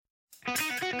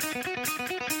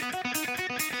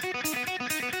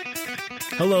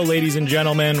Hello, ladies and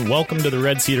gentlemen. Welcome to the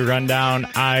Red Cedar Rundown.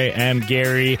 I am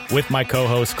Gary with my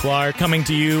co-host Clark, coming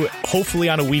to you hopefully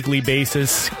on a weekly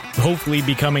basis, hopefully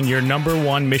becoming your number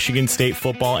one Michigan State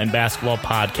football and basketball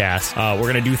podcast.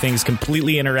 We're going to do things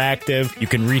completely interactive. You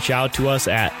can reach out to us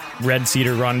at Red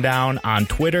Cedar Rundown on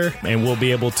Twitter, and we'll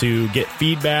be able to get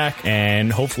feedback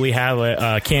and hopefully have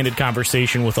a candid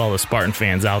conversation with all the Spartan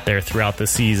fans out there throughout the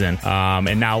season.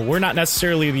 And now we're not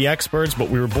necessarily the experts, but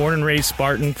we were born and raised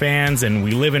Spartan fans, and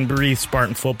we live and breathe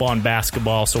Spartan football and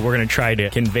basketball, so we're going to try to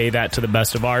convey that to the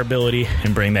best of our ability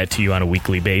and bring that to you on a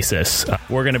weekly basis.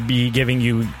 We're going to be giving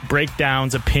you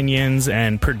breakdowns, opinions,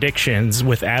 and predictions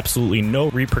with absolutely no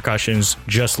repercussions,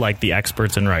 just like the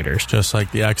experts and writers. Just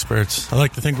like the experts. I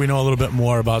like to think we know a little bit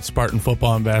more about Spartan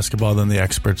football and basketball than the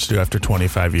experts do after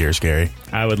 25 years, Gary.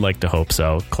 I would like to hope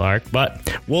so, Clark,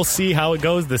 but we'll see how it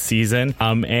goes this season.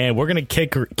 And we're going to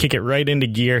kick it right into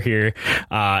gear here,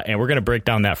 and we're going to break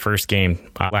down that first game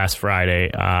last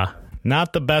Friday.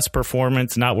 Not the best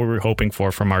performance, not what we were hoping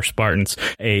for from our Spartans.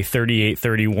 A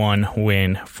 38-31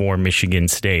 win for Michigan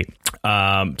State.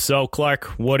 So, Clark,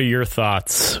 what are your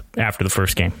thoughts after the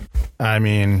first game? I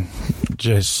mean,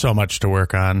 just so much to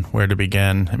work on. Where to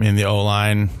begin? I mean, the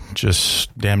O-line,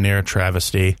 just damn near a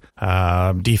travesty.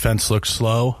 Defense looked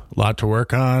slow. A lot to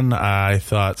work on. I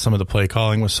thought some of the play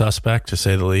calling was suspect, to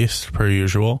say the least, per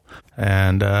usual.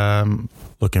 And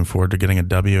looking forward to getting a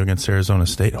W against Arizona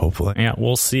State, hopefully. Yeah,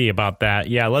 we'll see about that.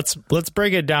 Yeah, let's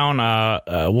break it down.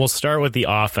 We'll start with the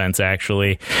offense,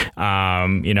 actually.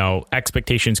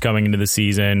 Expectations coming into the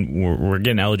season. We're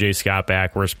getting LJ Scott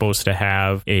back. We're supposed to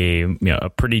have a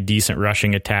pretty decent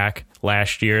rushing attack.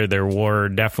 Last year, there were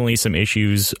definitely some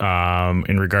issues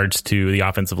in regards to the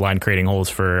offensive line creating holes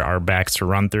for our backs to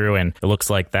run through, and it looks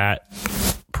like that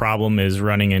problem is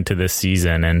running into this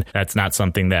season, and that's not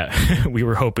something that we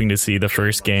were hoping to see the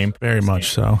first game. Very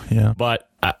much so, yeah. But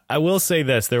I will say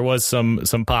this, there was some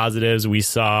positives. We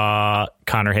saw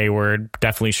Connor Hayward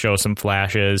definitely show some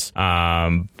flashes.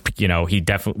 He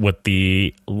definitely, with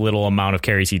the little amount of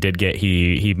carries he did get,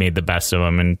 he made the best of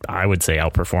them, and I would say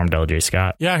outperformed LJ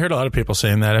Scott. Yeah, I heard a lot of people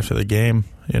saying that after the game.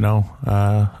 A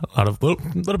little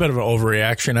bit of an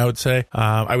overreaction, I would say.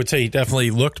 I would say he definitely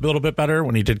looked a little bit better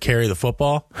when he did carry the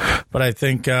football. But I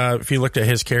think if you looked at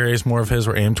his carries, more of his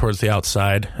were aimed towards the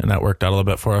outside, and that worked out a little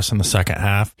bit for us in the second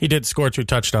half. He did score 2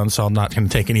 touchdowns, so I'm not going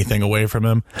to take anything away from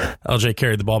him. LJ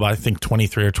carried the ball by, I think,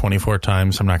 23 or 24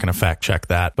 times. I'm not going to fact check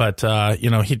that. But,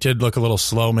 he did look a little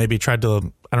slow. Maybe tried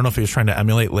to... I don't know if he was trying to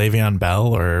emulate Le'Veon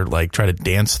Bell or try to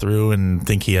dance through and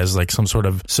think he has some sort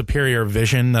of superior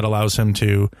vision that allows him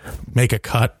to make a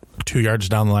cut 2 yards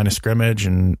down the line of scrimmage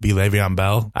and be Le'Veon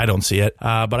Bell. I don't see it.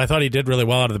 But I thought he did really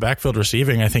well out of the backfield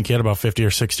receiving. I think he had about 50 or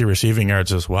 60 receiving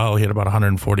yards as well. He had about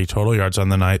 140 total yards on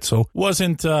the night. So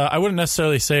I wouldn't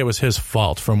necessarily say it was his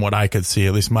fault from what I could see,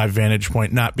 at least my vantage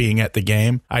point not being at the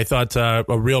game. I thought a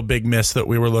real big miss that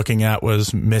we were looking at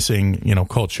was missing,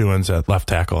 Colt Chewins at left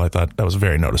tackle. I thought that was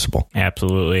very noticeable.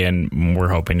 Absolutely. And we're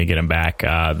hoping to get him back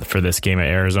for this game at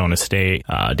Arizona State.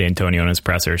 D'Antonio in his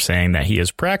presser saying that he is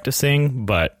practicing,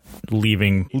 but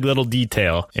leaving little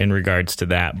detail in regards to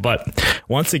that. But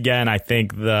once again, I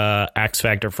think the X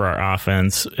factor for our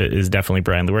offense is definitely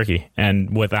Brian Lewerke.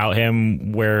 And without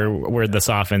him, where'd this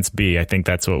offense be? I think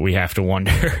that's what we have to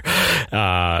wonder.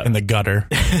 In the gutter.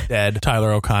 Dead.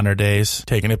 Tyler O'Connor days.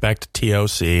 Taking it back to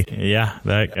TOC. Yeah,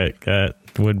 that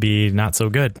would be not so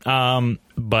good.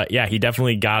 But yeah, he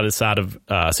definitely got us out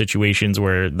of situations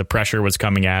where the pressure was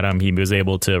coming at him. He was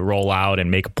able to roll out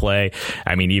and make a play.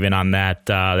 I mean, even on that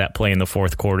play in the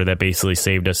fourth quarter that basically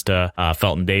saved us to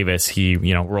Felton Davis, he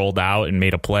rolled out and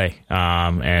made a play,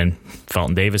 and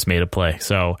Felton Davis made a play.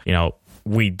 So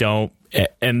we don't.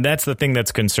 And that's the thing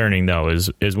that's concerning, though, is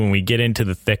when we get into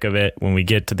the thick of it, when we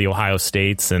get to the Ohio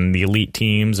States and the elite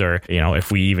teams, or,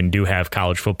 if we even do have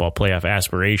college football playoff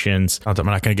aspirations. I'm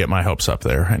not going to get my hopes up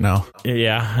there right now.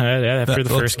 Yeah, after the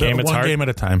first game, it's hard. One game at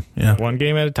a time. Yeah. One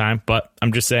game at a time. But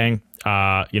I'm just saying,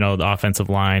 the offensive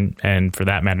line and, for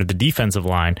that matter, the defensive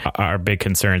line are big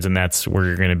concerns, and that's where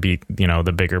you're going to beat,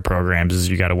 the bigger programs is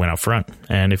you got to win up front.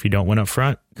 And if you don't win up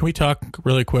front. Can we talk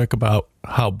really quick about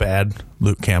how bad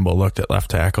Luke Campbell looked at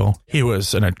left tackle? He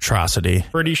was an atrocity.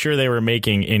 Pretty sure they were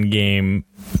making in-game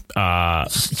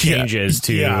changes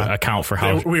to account for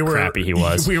how crappy he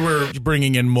was. We were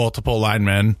bringing in multiple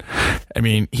linemen. I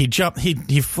mean, he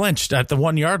flinched at the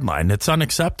 1 yard line. It's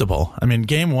unacceptable. I mean,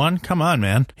 game one, come on,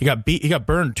 man. He got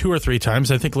burned 2 or 3 times.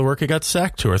 I think Lewerke got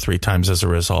sacked 2 or 3 times as a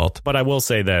result. But I will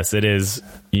say this,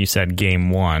 you said game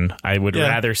one. I would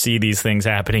rather see these things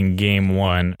happening game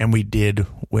one win. And we did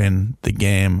win the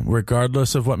game.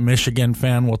 Regardless of what Michigan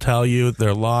fan will tell you,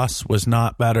 their loss was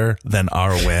not better than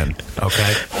our win.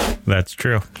 Okay? That's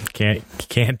true.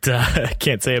 Can't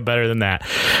say it better than that.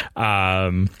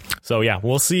 So yeah,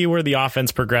 we'll see where the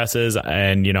offense progresses.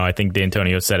 And, I think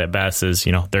D'Antonio said it best is,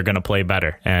 they're going to play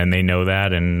better and they know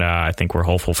that. And I think we're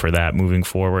hopeful for that moving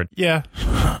forward. Yeah.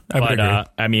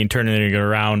 Turning it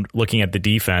around, looking at the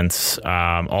defense,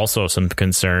 also some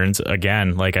concerns.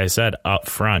 Again, like I said, up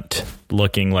front,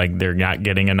 looking like they're not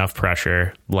getting enough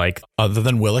pressure. Like, other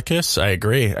than Willekes, I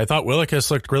agree. I thought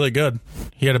Willekes looked really good.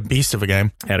 He had a beast of a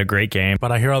game. Had a great game.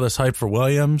 But I hear all this hype for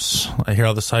Williams. I hear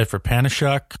all this hype for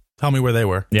Panishuk. Tell me where they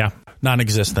were. Yeah.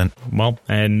 Non-existent. Well,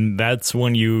 and that's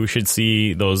when you should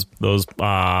see those supposed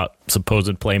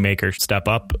playmakers step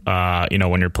up.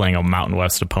 When you're playing a Mountain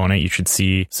West opponent, you should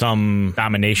see some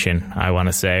domination, I want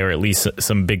to say, or at least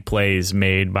some big plays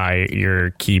made by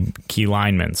your key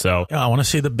linemen. So yeah, I want to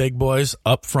see the big boys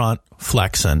up front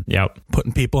flexing. Yep.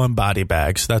 Putting people in body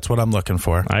bags. That's what I'm looking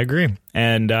for. I agree.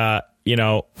 And,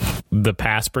 the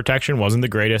pass protection wasn't the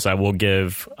greatest. I will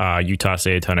give Utah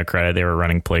State a ton of credit. They were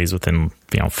running plays within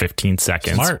 15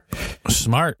 seconds.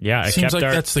 Smart. Yeah, it seems like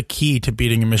that's the key to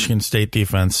beating a Michigan State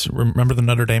defense. Remember the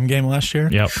Notre Dame game last year?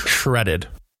 Yep. Shredded.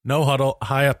 No huddle,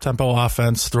 high up tempo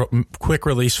offense, quick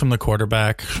release from the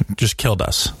quarterback, just killed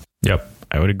us. Yep,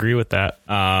 I would agree with that.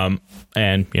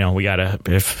 We gotta,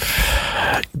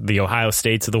 if the Ohio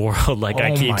States of the world, like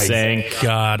I keep saying,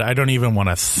 God, I don't even want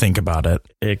to think about it.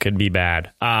 It could be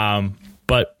bad.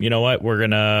 But you know what? We're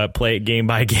gonna play it game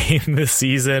by game this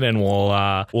season, and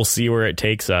we'll see where it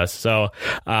takes us. So,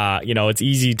 it's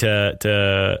easy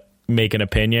to make an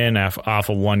opinion off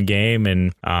of one game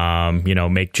and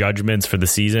make judgments for the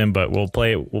season, but we'll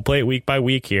play it week by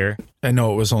week here. I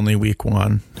know it was only week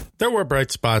one. There were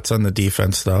bright spots on the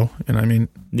defense, though.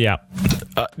 Yeah,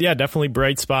 definitely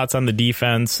bright spots on the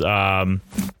defense.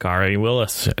 Kari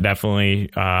Willis,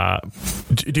 definitely.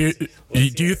 Do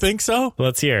you think so?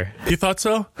 Let's hear. You thought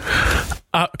so?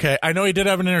 Okay, I know he did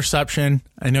have an interception.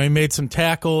 I know he made some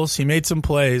tackles. He made some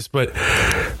plays, but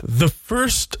the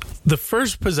first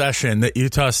possession that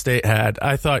Utah State had,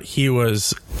 I thought he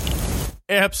was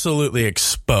absolutely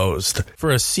exposed. For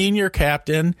a senior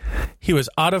captain, he was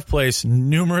out of place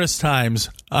numerous times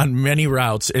on many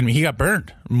routes, and he got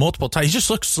burned multiple times. He just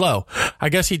looked slow. I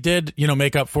guess he did,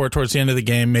 make up for it towards the end of the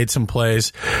game, made some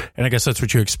plays, and I guess that's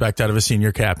what you expect out of a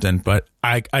senior captain, but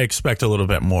I expect a little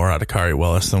bit more out of Kari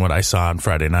Willis than what I saw on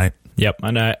Friday night. Yep,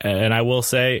 and I will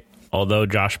say, although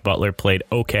Josh Butler played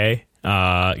okay,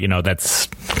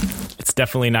 it's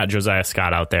definitely not Josiah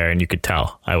Scott out there, and you could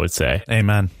tell, I would say.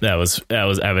 Amen. That was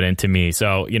evident to me.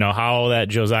 So, how that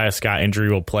Josiah Scott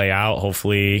injury will play out,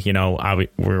 hopefully, we're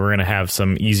going to have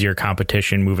some easier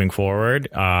competition moving forward.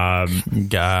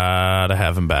 Gotta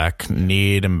have him back.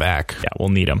 Need him back. Yeah, we'll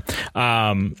need him.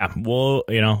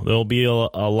 There'll be a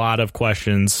lot of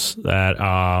questions that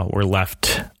were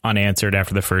left unanswered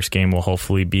after the first game. Will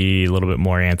hopefully be a little bit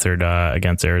more answered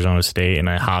against Arizona State in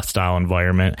a hostile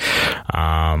environment.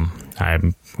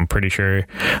 I'm pretty sure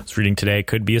I was reading today it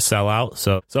could be a sellout.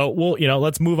 So we'll,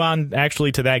 let's move on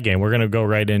actually to that game. We're going to go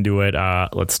right into it.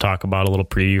 Let's talk about a little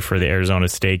preview for the Arizona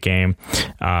State game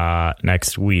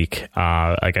next week.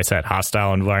 Like I said,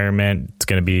 hostile environment. It's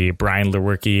going to be Brian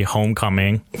Lewerke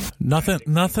homecoming.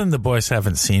 Nothing the boys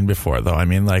haven't seen before, though.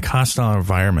 Hostile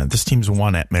environment. This team's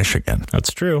won at Michigan.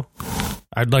 That's true.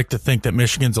 I'd like to think that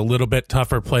Michigan's a little bit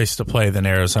tougher place to play than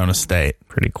Arizona State.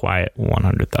 Pretty quiet,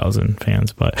 100,000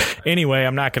 fans. But anyway,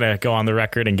 I'm not going to go on the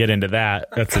record and get into that.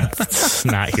 It's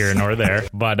not here nor there.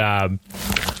 But, I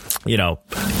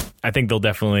think they'll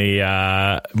definitely...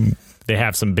 They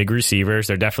have some big receivers.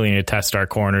 They're definitely going to test our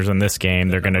corners in this game.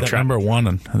 They're going to try.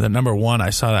 The number one, I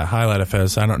saw that highlight of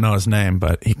his. I don't know his name,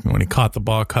 but when he caught the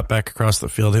ball, cut back across the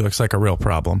field, he looks like a real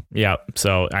problem. Yeah.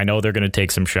 So I know they're going to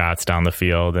take some shots down the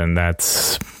field, and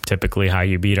that's typically how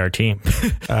you beat our team.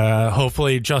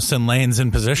 Hopefully Justin Lane's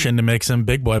in position to make some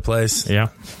big boy plays. Yeah,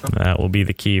 that will be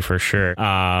the key for sure.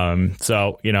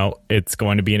 So, it's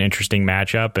going to be an interesting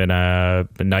matchup and a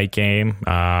night game,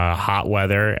 hot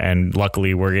weather, and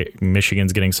luckily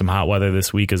Michigan's getting some hot weather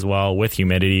this week as well with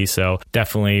humidity. So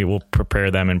definitely we'll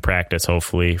prepare them in practice,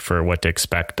 hopefully, for what to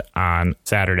expect on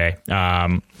Saturday.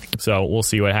 So we'll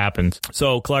see what happens.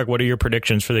 So, Clark, what are your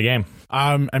predictions for the game?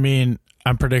 I'm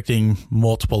predicting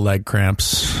multiple leg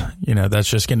cramps. That's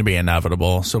just going to be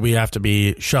inevitable. So we have to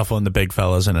be shuffling the big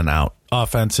fellas in and out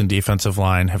offense and defensive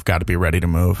line have got to be ready to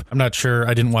move. I'm not sure.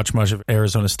 I didn't watch much of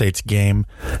Arizona State's game,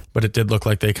 but it did look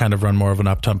like they kind of run more of an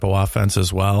up-tempo offense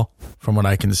as well, from what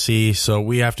I can see. So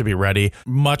we have to be ready,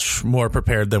 much more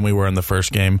prepared than we were in the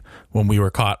first game when we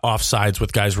were caught offsides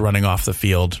with guys running off the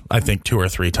field, I think 2 or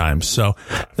 3 times. So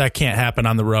that can't happen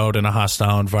on the road in a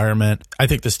hostile environment. I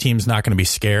think this team's not going to be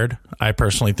scared. I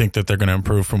personally think that they're going to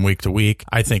improve from week to week.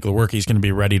 I think Lewerke's going to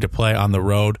be ready to play on the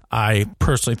road. I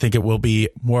personally think it will be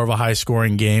more of a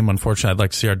high-scoring game. Unfortunately, I'd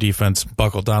like to see our defense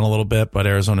buckle down a little bit, but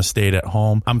Arizona State at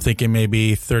home, I'm thinking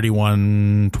maybe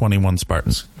 31-21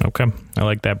 Spartans. Okay, I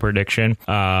like that prediction.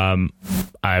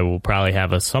 I will probably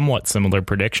have a somewhat similar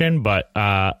prediction, but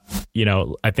I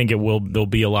think there'll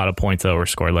be a lot of points that were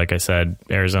scored. Like I said,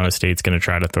 Arizona State's going to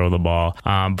try to throw the ball.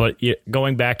 But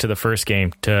going back to the first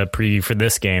game to preview for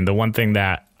this game, the one thing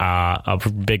that a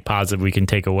big positive we can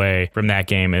take away from that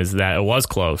game is that it was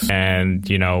close, and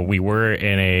we were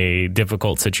in a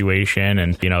difficult situation,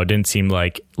 and it didn't seem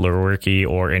like Lewerke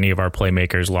or any of our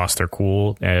playmakers lost their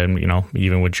cool, and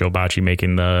even with Joe Bacci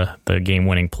making the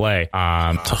game-winning play,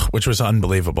 which was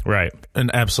unbelievable, right? An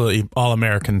absolutely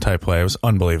all-American type play. It was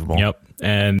unbelievable. Yep.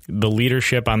 And the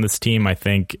leadership on this team, I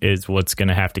think, is what's going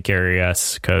to have to carry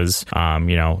us because,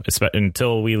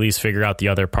 until we at least figure out the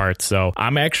other parts. So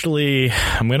I'm going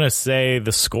to say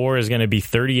the score is going to be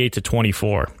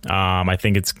 38-24. I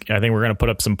think we're going to put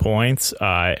up some points.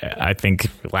 I think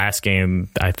last game,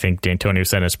 D'Antonio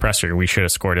said in his presser, we should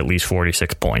have scored at least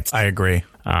 46 points. I agree.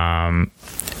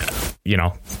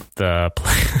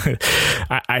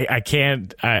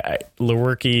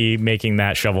 Lewerke making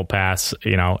that shovel pass,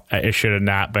 it should have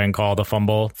not been called a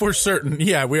fumble. For certain.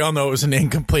 Yeah, we all know it was an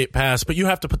incomplete pass, but you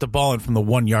have to put the ball in from the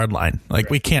 1 yard line. Like,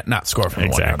 we can't not score from the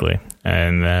 1 yard line.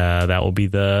 And that will be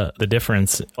the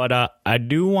difference. But I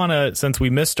do want to, since we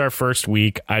missed our first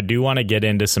week, I do want to get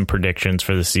into some predictions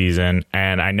for the season.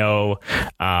 And I know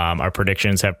our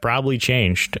predictions have probably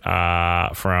changed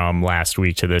from last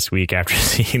week to this week after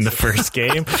seeing the first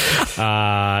game.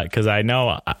 Because I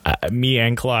know me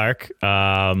and Clark,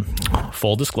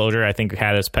 full disclosure, I think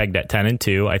had us pegged at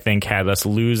 10-2. I think had us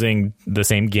losing the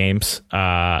same games.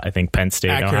 I think Penn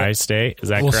State and Ohio State. Is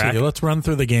that correct? See. Let's run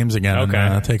through the games again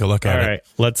and take a look at it. All right.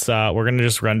 Let's we're going to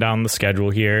just run down the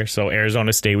schedule here. So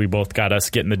Arizona State, we both got us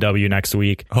getting the W next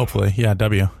week. Hopefully. Yeah,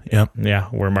 W. Yep. Yeah,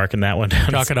 we're marking that one down.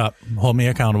 Chalk it up. Hold me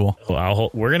accountable.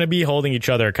 We're going to be holding each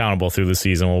other accountable through the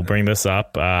season. We'll bring this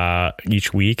up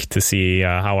each week to see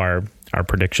how our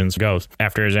predictions goes.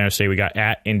 After Arizona State, we got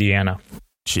at Indiana.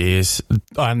 Jeez,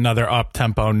 another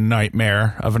up-tempo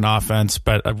nightmare of an offense,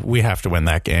 but we have to win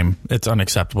that game. It's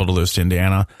unacceptable to lose to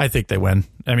Indiana. I think they win.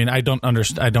 I mean, I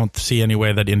don't see any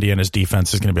way that Indiana's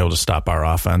defense is going to be able to stop our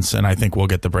offense, and I think we'll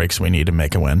get the breaks we need to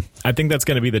make a win. I think that's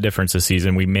going to be the difference this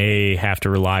season. We may have to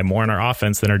rely more on our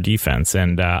offense than our defense,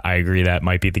 and I agree that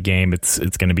might be the game. It's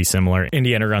going to be similar.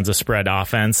 Indiana runs a spread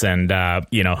offense, and they're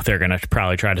going to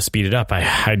probably try to speed it up.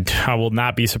 I will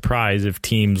not be surprised if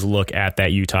teams look at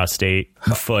that Utah State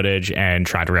footage and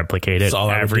try to replicate it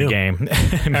every game.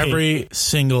 Every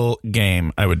single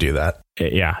game, I would do that.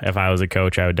 Yeah, if I was a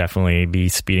coach, I would definitely be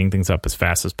speeding things up as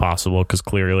fast as possible because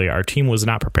clearly our team was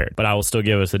not prepared. But I will still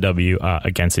give us a W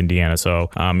against Indiana. So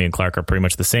me and Clark are pretty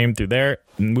much the same through there.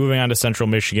 Moving on to Central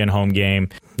Michigan home game.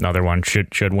 Another one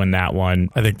should win that one.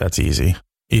 I think that's easy.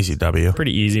 Easy W.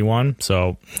 Pretty easy one.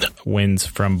 So wins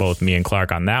from both me and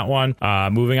Clark on that one.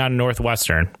 Moving on to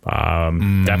Northwestern.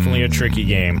 Definitely a tricky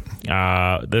game.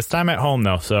 This time at home,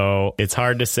 though. So it's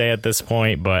hard to say at this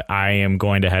point, but I am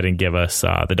going to head and give us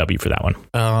the W for that one.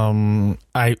 I'm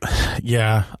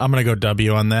going to go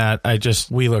W on that.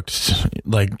 We looked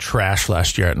like trash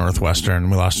last year at Northwestern.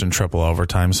 We lost in triple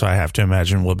overtime. So I have to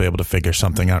imagine we'll be able to figure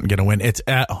something out and get a win. It's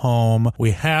at home.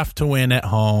 We have to win at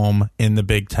home in the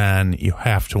Big Ten. You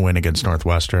have to win against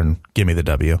Northwestern. Give me the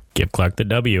W. Give Clark the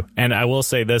W. And I will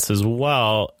say this as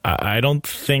well. I don't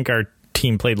think our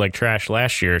team played like trash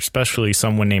last year, especially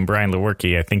someone named Brian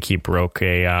Lewerke. I think he broke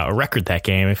a record that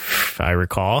game, if I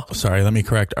recall. Sorry, let me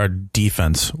correct. Our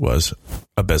defense was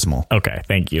abysmal. Okay,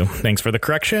 thank you. Thanks for the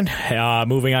correction.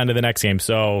 Moving on to the next game.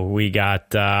 So we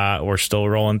got, we're still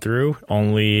rolling through.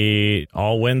 Only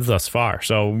all wins thus far.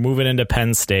 So moving into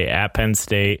Penn State, at Penn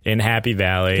State in Happy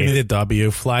Valley. Give me the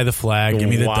W. Fly the flag. Give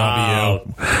me the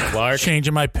W. Clark.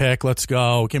 Changing my pick. Let's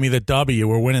go. Give me the W.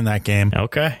 We're winning that game.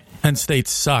 Okay. Penn State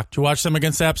sucked. You watch them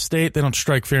against App State, they don't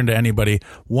strike fear into anybody.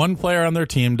 One player on their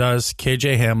team does,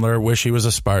 KJ Hamler, wish he was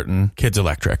a Spartan. Kid's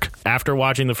electric. After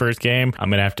watching the first game, I'm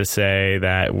going to have to say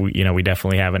that we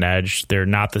definitely have an edge. They're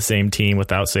not the same team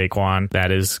without Saquon.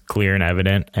 That is clear and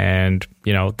evident. And,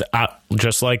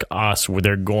 just like us,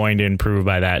 they're going to improve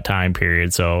by that time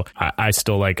period. So I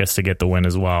still like us to get the win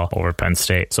as well over Penn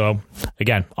State. So,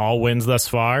 again, all wins thus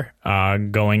far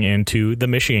going into the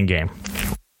Michigan game.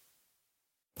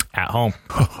 At home.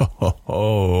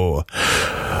 Oh,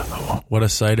 what a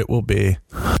sight it will be.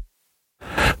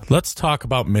 Let's talk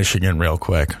about Michigan real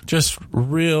quick. Just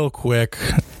real quick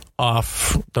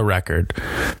off the record.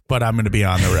 But I'm going to be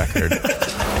on the record.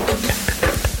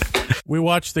 We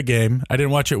watched the game. I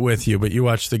didn't watch it with you, but you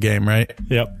watched the game, right?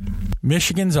 Yep.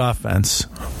 Michigan's offense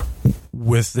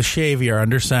with the Xavier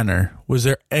under center, was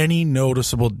there any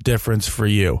noticeable difference for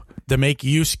you that make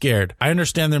you scared? I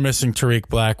understand they're missing Tariq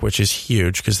Black, which is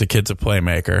huge because the kid's a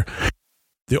playmaker.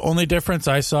 The only difference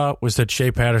I saw was that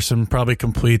Shea Patterson probably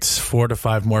completes 4 to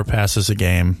 5 more passes a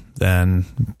game than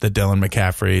the Dylan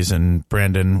McCaffreys and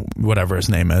Brandon, whatever his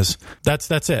name is. That's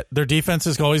it. Their defense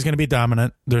is always going to be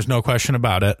dominant. There's no question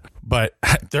about it. But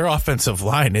their offensive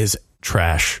line is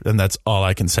trash, and that's all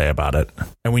I can say about it.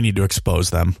 And we need to expose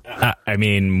them.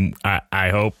 I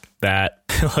hope that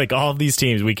like all of these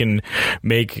teams, we can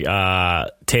make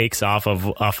takes off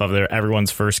of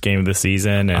everyone's first game of the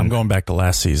season. And I'm going back to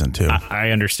last season too. I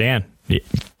understand,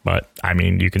 but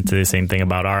you can say the same thing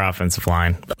about our offensive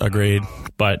line. Agreed,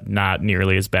 but not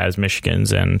nearly as bad as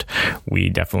Michigan's, and we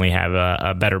definitely have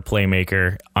a better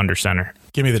playmaker under center.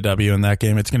 Give me the W in that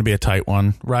game. It's going to be a tight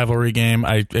one. Rivalry game.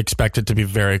 I expect it to be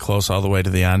very close all the way to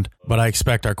the end. But I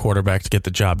expect our quarterback to get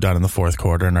the job done in the fourth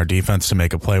quarter and our defense to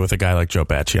make a play with a guy like Joe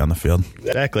Bacci on the field.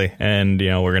 Exactly. And,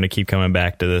 we're going to keep coming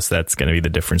back to this. That's going to be the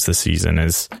difference this season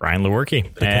is Ryan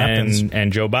Lewerke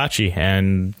and Joe Bacci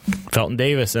and Felton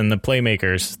Davis and the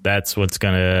playmakers. That's what's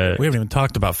going to... We haven't even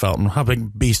talked about Felton. How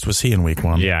big beast was he in week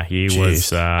 1? Yeah, he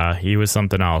was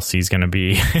something else. He's going to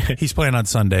be... He's playing on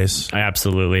Sundays.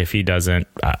 Absolutely. If he doesn't,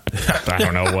 I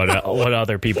don't know what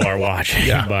other people are watching,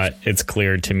 but it's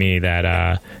clear to me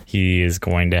that he is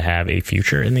going to have a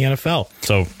future in the NFL.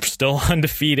 So still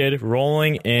undefeated,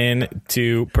 rolling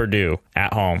into Purdue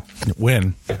at home.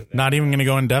 Win. Not even going to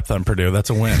go in depth on Purdue.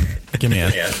 That's a win. Give me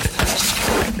it.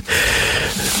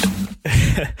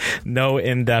 No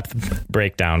in-depth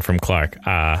breakdown from Clark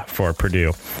for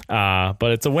Purdue,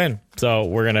 but it's a win. So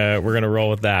we're gonna roll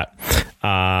with that,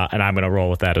 and I'm gonna roll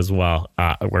with that as well.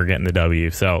 We're getting the W.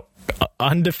 So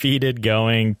undefeated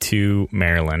going to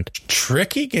Maryland.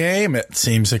 Tricky game, it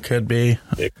seems it could be.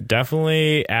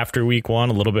 Definitely after week 1,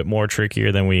 a little bit more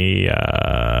trickier than we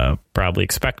probably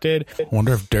expected.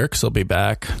 Wonder if Dirks will be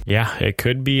back. Yeah, it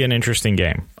could be an interesting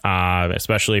game,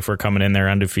 especially if we're coming in there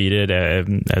undefeated,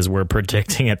 as we're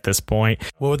predicting at this point.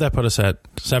 What would that put us at?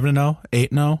 7-0?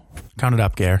 8-0? Count it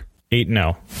up, Gare.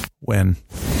 8-0. Win.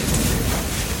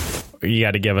 You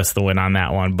got to give us the win on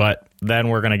that one, but then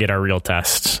we're going to get our real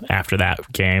test after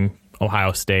that game.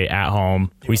 Ohio State at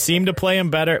home. We seem to play them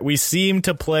better. We seem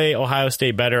to play Ohio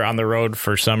State better on the road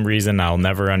for some reason I'll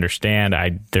never understand.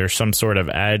 There's some sort of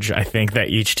edge I think that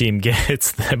each team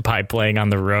gets by playing on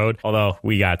the road. Although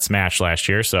we got smashed last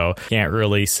year, so can't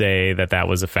really say that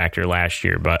was a factor last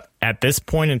year. But at this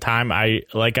point in time,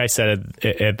 like I said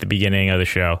at the beginning of the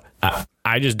show,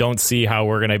 I just don't see how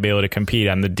we're going to be able to compete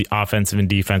on the offensive and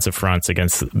defensive fronts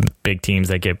against big teams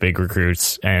that get big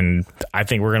recruits. And I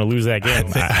think we're going to lose that game.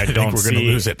 I think we're going to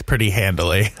lose it pretty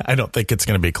handily. I don't think it's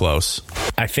going to be close.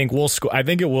 I think we'll score. I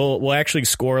think we'll actually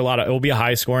score a lot. It will be a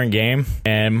high scoring game,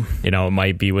 and it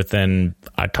might be within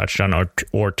a touchdown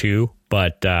or two.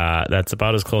 But that's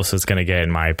about as close as it's going to get, in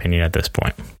my opinion, at this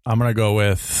point. I'm going to go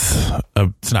with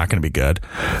it's not going to be good.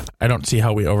 I don't see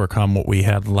how we overcome what we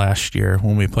had last year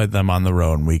when we played them on the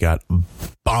road and we got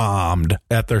bombed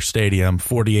at their stadium,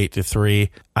 48-3.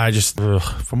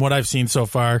 From what I've seen so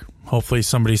far, hopefully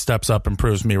somebody steps up and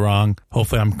proves me wrong.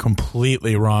 Hopefully I'm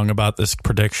completely wrong about this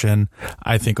prediction.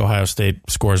 I think Ohio State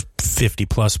scores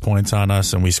 50-plus points on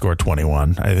us, and we score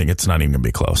 21. I think it's not even going to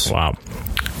be close. Wow.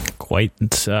 Quite.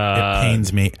 It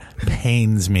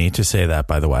pains me to say that,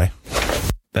 by the way.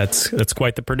 That's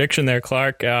quite the prediction there,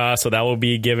 Clark. So that will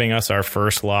be giving us our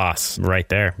first loss right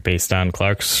there based on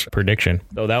Clark's prediction.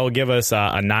 So that will give us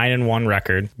a 9-1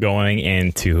 record going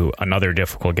into another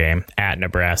difficult game at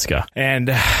Nebraska. And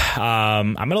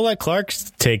I'm going to let Clark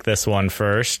take this one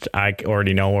first. I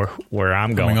already know where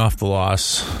I'm going. Coming off the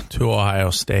loss to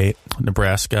Ohio State,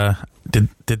 Nebraska. Did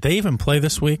they even play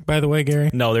this week, by the way,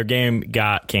 Gary? No, their game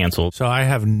got canceled. So I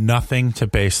have nothing to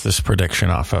base this prediction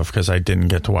off of because I didn't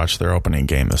get to watch their opening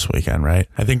game this weekend, right?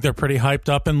 I think they're pretty hyped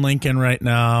up in Lincoln right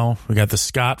now. We got the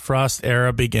Scott Frost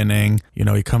era beginning. You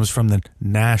know, he comes from the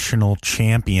national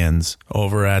champions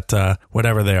over at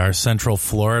whatever they are, Central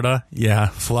Florida. Yeah,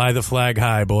 fly the flag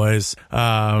high, boys.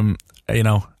 You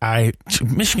know,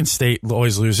 Michigan State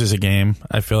always loses a game.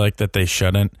 I feel like that they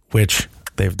shouldn't, which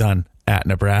they've done at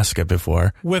Nebraska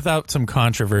before without some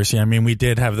controversy. I mean, we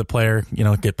did have the player, you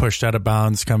know, get pushed out of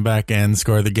bounds, come back in,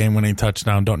 score the game-winning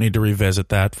touchdown. Don't need to revisit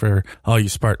that for all you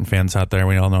Spartan fans out there.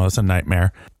 We all know it's a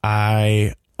nightmare.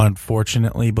 I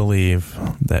unfortunately believe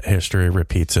that history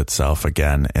repeats itself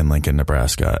again in Lincoln,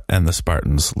 Nebraska, and the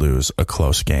Spartans lose a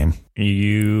close game.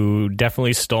 You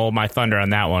definitely stole my thunder on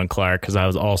that one, Clark, because I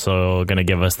was also going to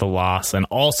give us the loss and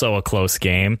also a close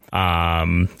game.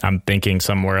 I'm thinking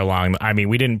somewhere along... I mean,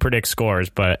 we didn't predict scores,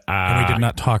 but... and we did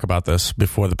not talk about this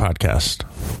before the podcast,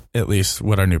 at least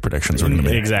what our new predictions were going to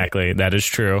be. Exactly. That is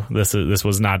true. This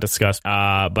was not discussed.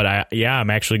 But I'm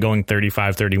actually going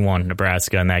 35-31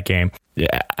 Nebraska in that game.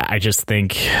 Yeah, I just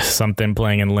think something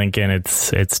playing in Lincoln,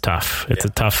 it's tough. It's a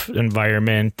tough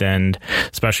environment, and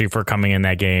especially for coming in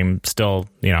that game, still,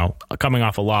 you know, coming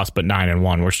off a loss, but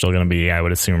 9-1, we're still going to be, I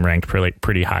would assume, ranked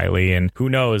pretty highly. And who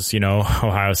knows, you know,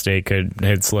 Ohio State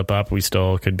could slip up. We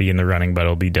still could be in the running, but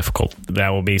it'll be difficult. That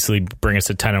will basically bring us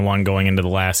to 10-1 going into the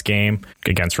last game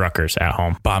against Rutgers at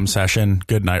home. Bomb session.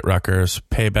 Good night, Rutgers.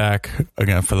 Payback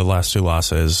again for the last two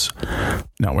losses.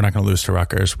 No, we're not going to lose to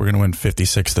Rutgers. We're going to win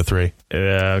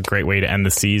 56-3. Great way to end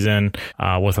the season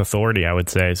with authority, I would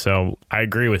say. So I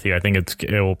agree with you. I think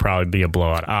it will probably be a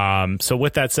blowout. So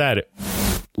with that said,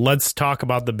 let's talk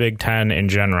about the Big Ten in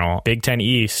general. Big Ten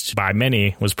East, by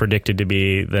many, was predicted to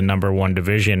be the number one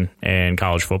division in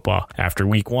college football. After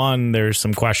week one, there's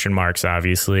some question marks,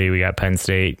 obviously. We got Penn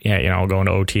State, going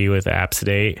to OT with App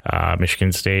State,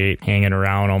 Michigan State hanging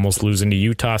around, almost losing to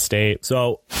Utah State.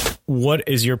 So what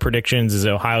is your predictions? Is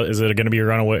it going to be a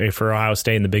runaway for Ohio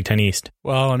State in the Big Ten East?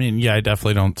 Well, I mean, yeah, I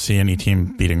definitely don't see any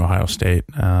team beating Ohio State.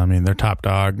 I mean, they're top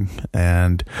dog,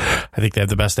 and I think they have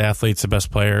the best athletes, the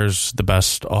best players, the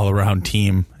best all-around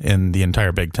team in the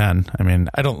entire Big Ten. I mean,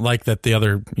 I don't like that the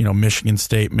other, Michigan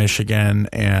State, Michigan,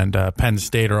 and Penn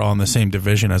State are all in the same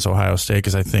division as Ohio State,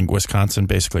 because I think Wisconsin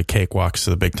basically cakewalks to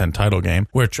the Big Ten title game,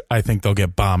 which I think they'll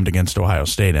get bombed against Ohio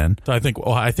State in. So I think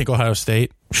Ohio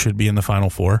State should be in the Final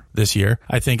Four this year.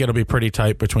 I think it'll be pretty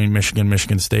tight between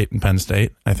Michigan State, and Penn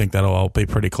State. I think that'll all be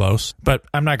pretty close. But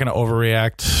I'm not going to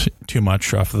overreact too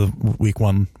much off of the week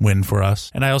one win for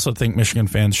us. And I also think Michigan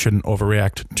fans shouldn't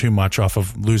overreact too much off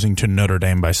of losing to Notre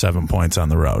Dame by 7 points on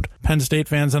the road. Penn State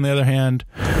fans, on the other hand,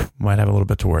 might have a little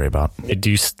bit to worry about. I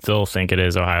do still think it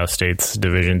is Ohio State's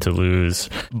division to lose.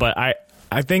 But I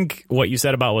think what you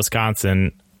said about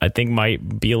Wisconsin, I think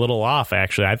might be a little off,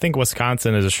 actually. I think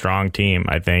Wisconsin is a strong team.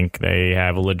 I think they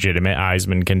have a legitimate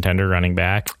Heisman contender running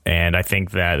back, and I think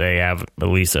that they have at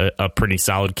least a pretty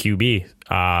solid QB.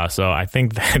 So I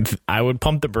think that I would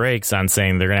pump the brakes on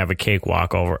saying they're going to have a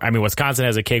cakewalk over. I mean, Wisconsin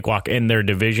has a cakewalk in their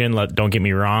division, don't get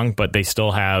me wrong, but they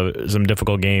still have some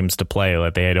difficult games to play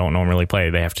that they don't normally play.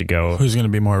 They have to go. Who's going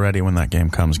to be more ready when that game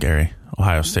comes, Gary?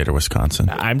 Ohio State or Wisconsin?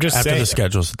 I'm just saying. After the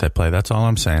schedules that they play, that's all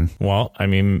I'm saying. Well, I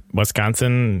mean,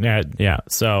 Wisconsin, yeah.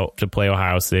 So to play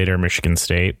Ohio State or Michigan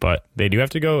State, but they do have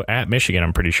to go at Michigan,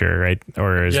 I'm pretty sure, right?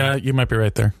 Yeah, you might be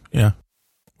right there. Yeah.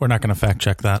 We're not going to fact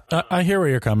check that. I hear where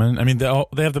you're coming. I mean, they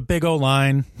have the big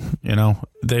O-line.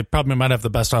 They probably might have the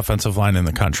best offensive line in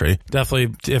the country.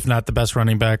 Definitely, if not the best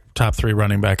running back, top 3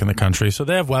 running back in the country. So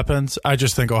they have weapons. I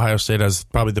just think Ohio State has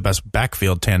probably the best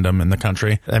backfield tandem in the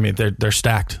country. I mean, they're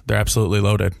stacked. They're absolutely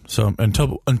loaded. So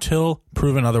until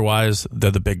proven otherwise, they're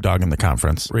the big dog in the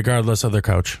conference, regardless of their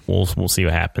coach. We'll see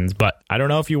what happens. But I don't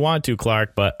know if you want to,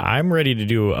 Clark, but I'm ready to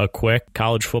do a quick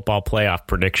college football playoff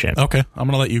prediction. Okay, I'm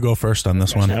going to let you go first on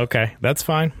this one. Okay, that's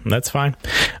fine. So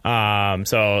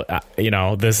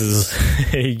this is,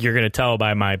 you're going to tell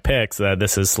by my picks that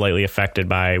this is slightly affected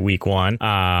by week one.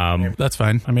 That's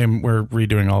fine. I mean, we're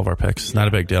redoing all of our picks. Not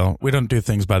a big deal. We don't do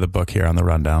things by the book here on the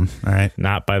rundown. All right.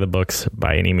 Not by the books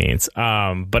by any means. But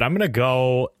I'm going to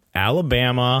go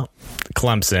Alabama,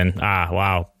 Clemson.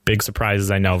 Wow. Big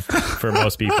surprises, I know, for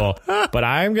most people. But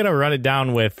I'm going to run it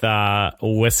down with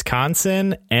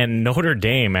Wisconsin and Notre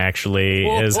Dame, actually.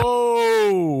 That's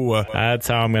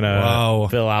how I'm going to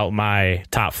fill out my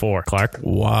top 4, Clark.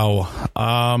 Wow.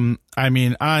 I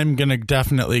mean, I'm going to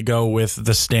definitely go with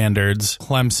the standards,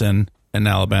 Clemson and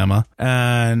Alabama.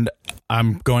 And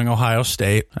I'm going Ohio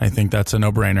State. I think that's a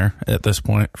no-brainer at this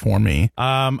point for me.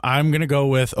 I'm going to go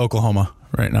with Oklahoma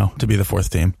right now to be the fourth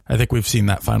team. I think we've seen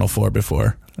that Final Four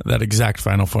before. That exact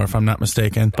Final Four, if I'm not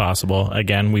mistaken. Possible.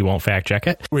 Again, we won't fact check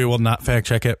it. We will not fact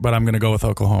check it, but I'm going to go with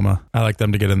Oklahoma. I like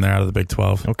them to get in there out of the Big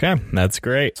 12. Okay, that's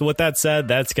great. So with that said,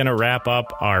 that's going to wrap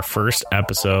up our first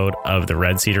episode of the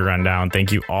Red Cedar Rundown.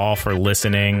 Thank you all for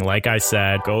listening. Like I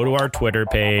said, go to our Twitter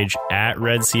page at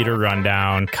Red Cedar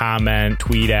Rundown. Comment,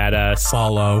 tweet at us.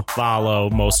 Follow,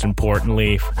 most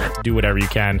importantly. Do whatever you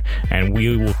can, and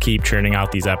we will keep churning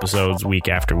out these episodes week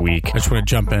after week. I just want to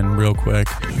jump in real quick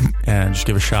and just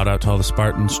give a shout out to all the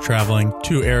Spartans traveling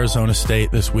to Arizona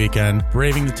State this weekend,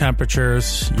 braving the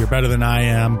temperatures. You're better than I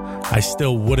am. I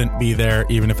still wouldn't be there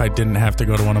even if I didn't have to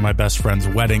go to one of my best friend's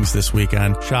weddings this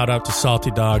weekend. Shout out to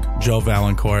Salty Dog, Joe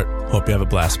Valancourt. Hope you have a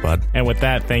blast, bud. And with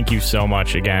that, thank you so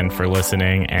much again for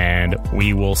listening, and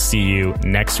we will see you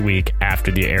next week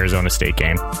after the Arizona State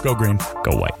game. Go green.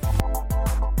 Go white.